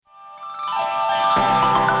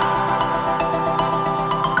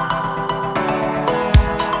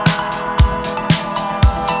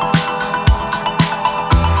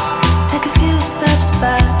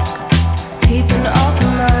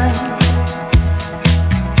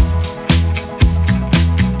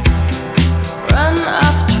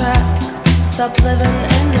stop living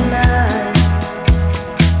in the night.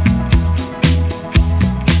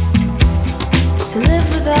 To live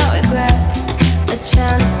without regret, a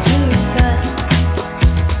chance to reset.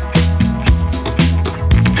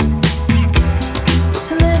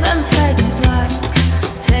 To live and fade to black,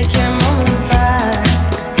 take your moment back.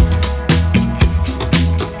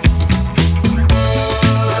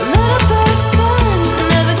 A little bit of fun,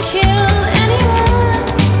 never kill anyone.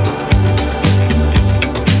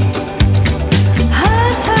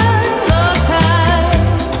 High tide, low tide,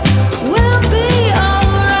 we'll be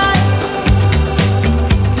alright.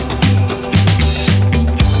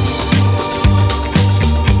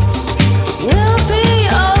 We'll be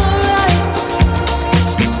alright.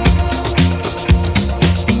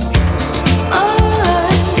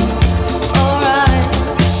 Alright, alright.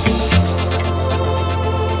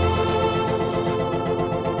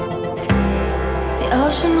 The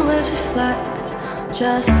ocean waves reflect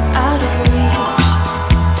just out of reach.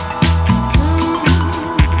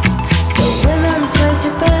 So women, place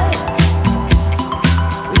your bet,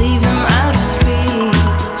 leave him out of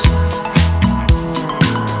speech.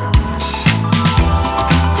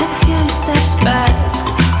 Take a few steps back,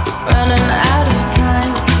 running out of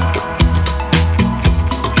time.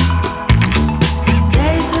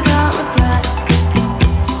 Days without regret,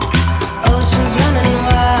 oceans running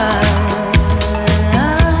wide.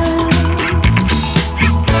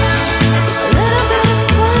 A little bit of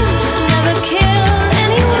fun, never kill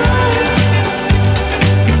anyone.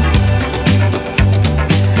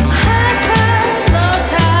 High tide, low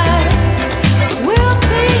tide, we'll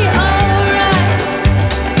be alright.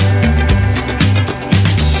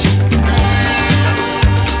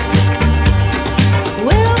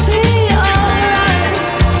 We'll be alright.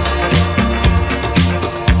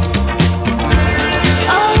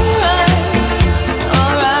 Alright,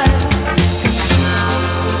 alright.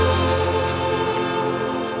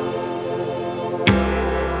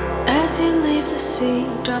 As you leave the sea,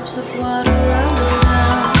 drops of water running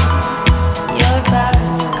down your back.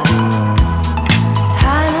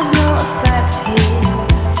 Time has no effect here,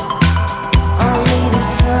 only the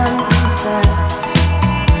sun sets.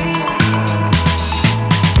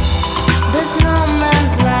 This no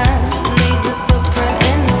man's land needs a footprint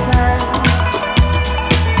in the sand.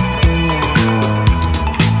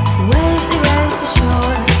 Waves erase the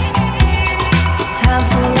shore, time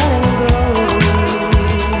for letting go.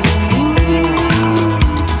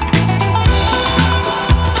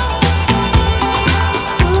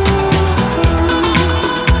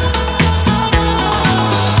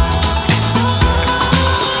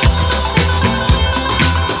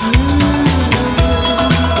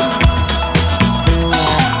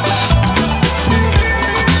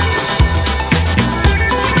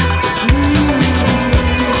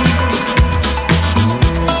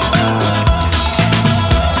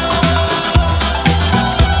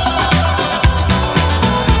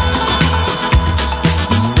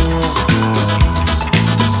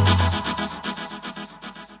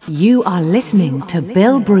 You are listening to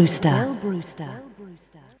Bill Brewster.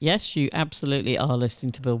 Yes, you absolutely are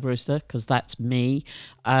listening to Bill Brewster, because that's me.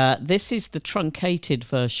 This is the truncated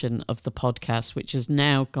version of the podcast, which has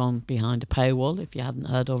now gone behind a paywall, if you hadn't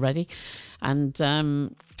heard already. And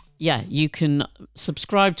yeah, you can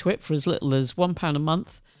subscribe to it for as little as £1 a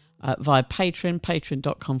month via Patreon,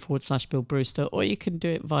 patreon.com/Bill Brewster, or you can do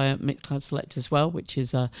it via Mixcloud Select as well, which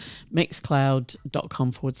is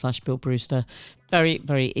mixcloud.com/Bill Brewster. Very,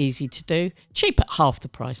 very easy to do. Cheap at half the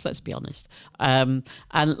price, let's be honest. And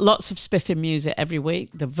lots of spiffing music every week.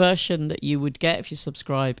 The version that you would get if you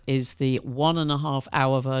subscribe is the 1.5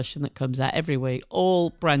 hour version that comes out every week. All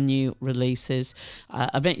brand new releases,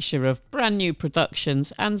 a mixture of brand new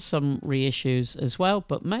productions and some reissues as well,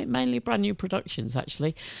 but mainly brand new productions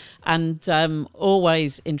actually. And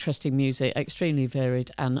always interesting music, extremely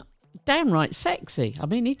varied and downright sexy. I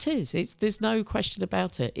mean, it is. There's no question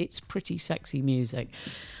about it. It's pretty sexy music.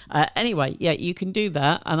 Anyway, yeah, you can do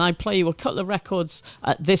that. And I play you a couple of records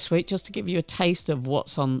this week just to give you a taste of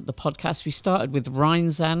what's on the podcast. We started with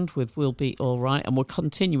Rheinzand with We'll Be All Right, and we're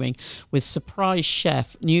continuing with Surprise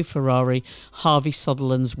Chef, New Ferrari, Harvey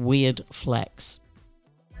Sutherland's Weird Flex.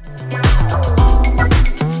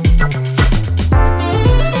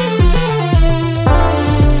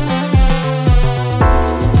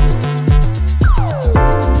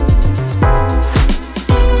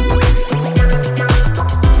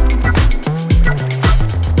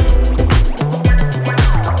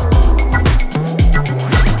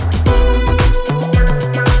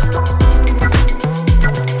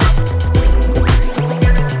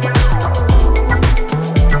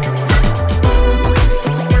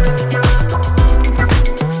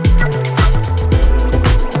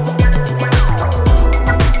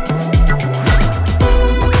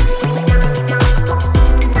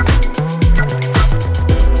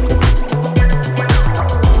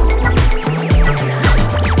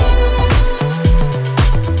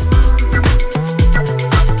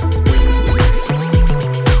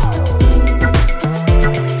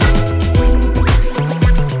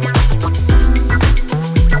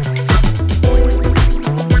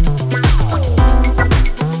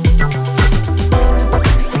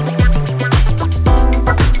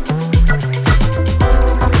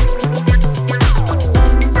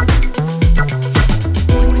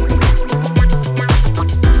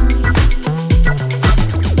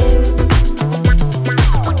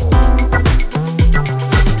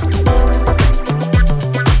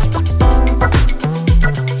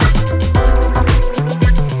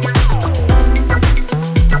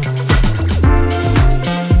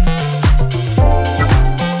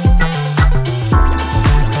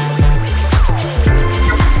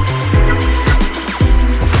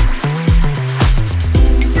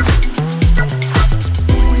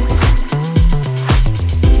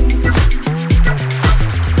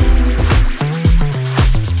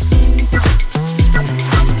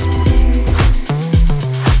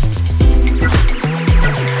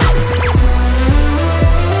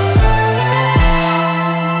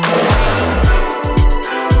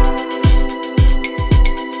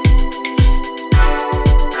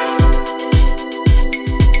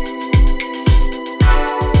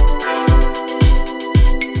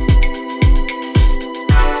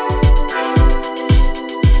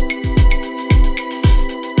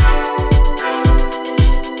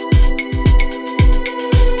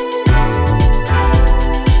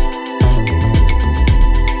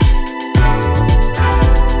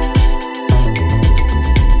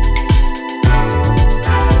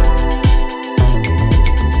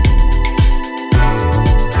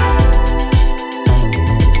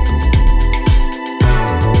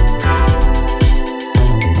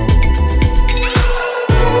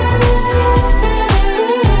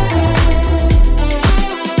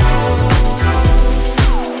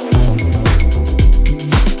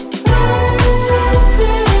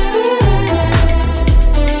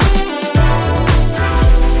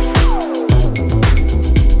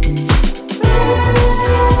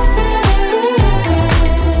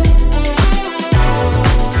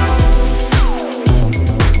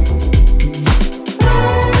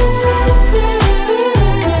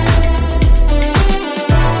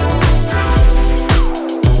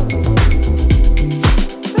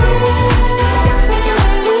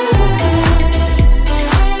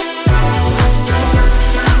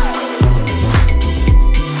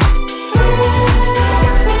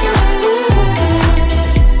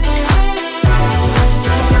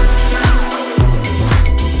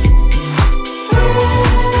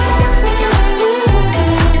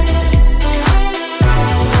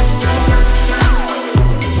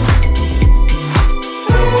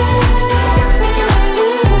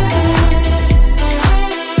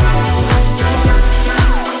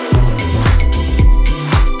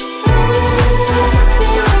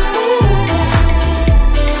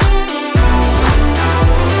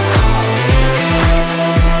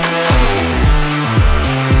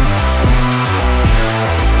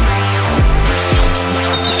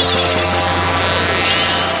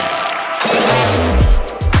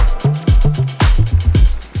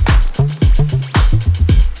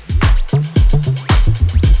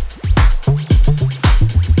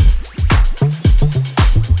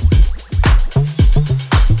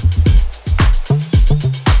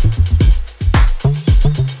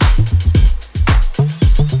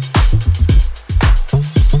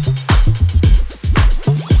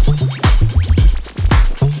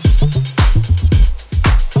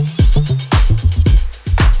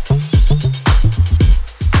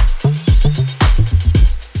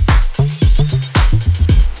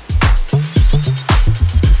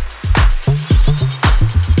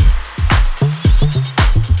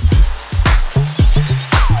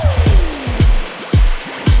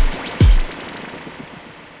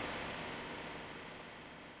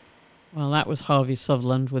 that was Harvey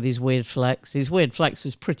Sutherland with his weird flex. His weird flex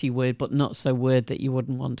was pretty weird, but not so weird that you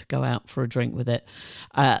wouldn't want to go out for a drink with it.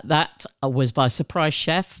 That was by Surprise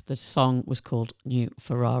Chef. The song was called New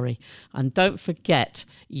Ferrari. And don't forget,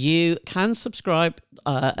 you can subscribe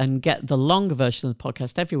and get the longer version of the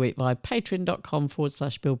podcast every week via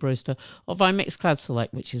patreon.com/Bill Brewster or via Mixcloud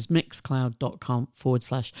Select, which is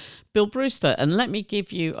mixcloud.com/Bill Brewster. And let me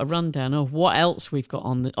give you a rundown of what else we've got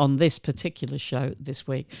on this particular show this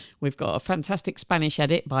week. We've got a fantastic Spanish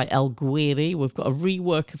edit by El Guiri. We've got a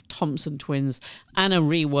rework of Thompson Twins and a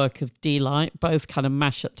rework of Delight, both kind of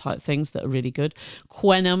mashup type things that are really good.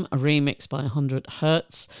 Quenum, a remix by 100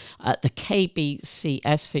 Hertz. The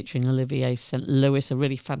KBCS featuring Olivier St. Louis, a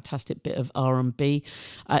really fantastic bit of R&B.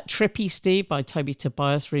 Trippy Steve by Toby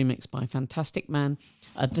Tobias, remixed by Fantastic Man.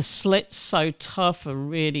 The Slits, So Tough, a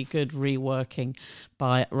really good reworking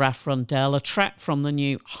by Raf Rundell, a track from the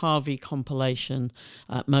new Harvey compilation,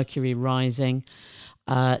 Mercury Rising.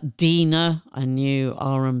 Dina, a new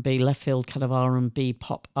R&B, left field kind of R&B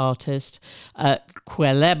pop artist.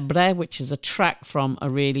 Cuelebre, which is a track from a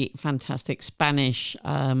really fantastic Spanish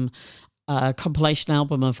compilation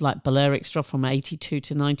album of like Balearic stuff from 82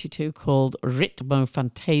 to 92 called Ritmo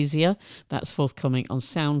Fantasia. That's forthcoming on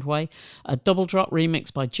Soundway. A double drop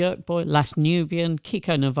remix by Jerkboy, Last Nubian,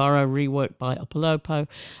 Kiko Navarro reworked by Opolopo,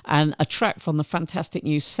 and a track from the fantastic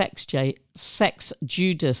new Sex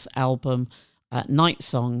Judas album, Night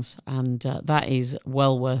Songs, and that is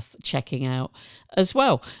well worth checking out as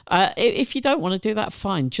well. If you don't want to do that,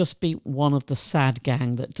 fine, just be one of the sad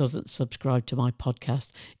gang that doesn't subscribe to my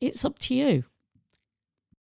podcast. It's up to you.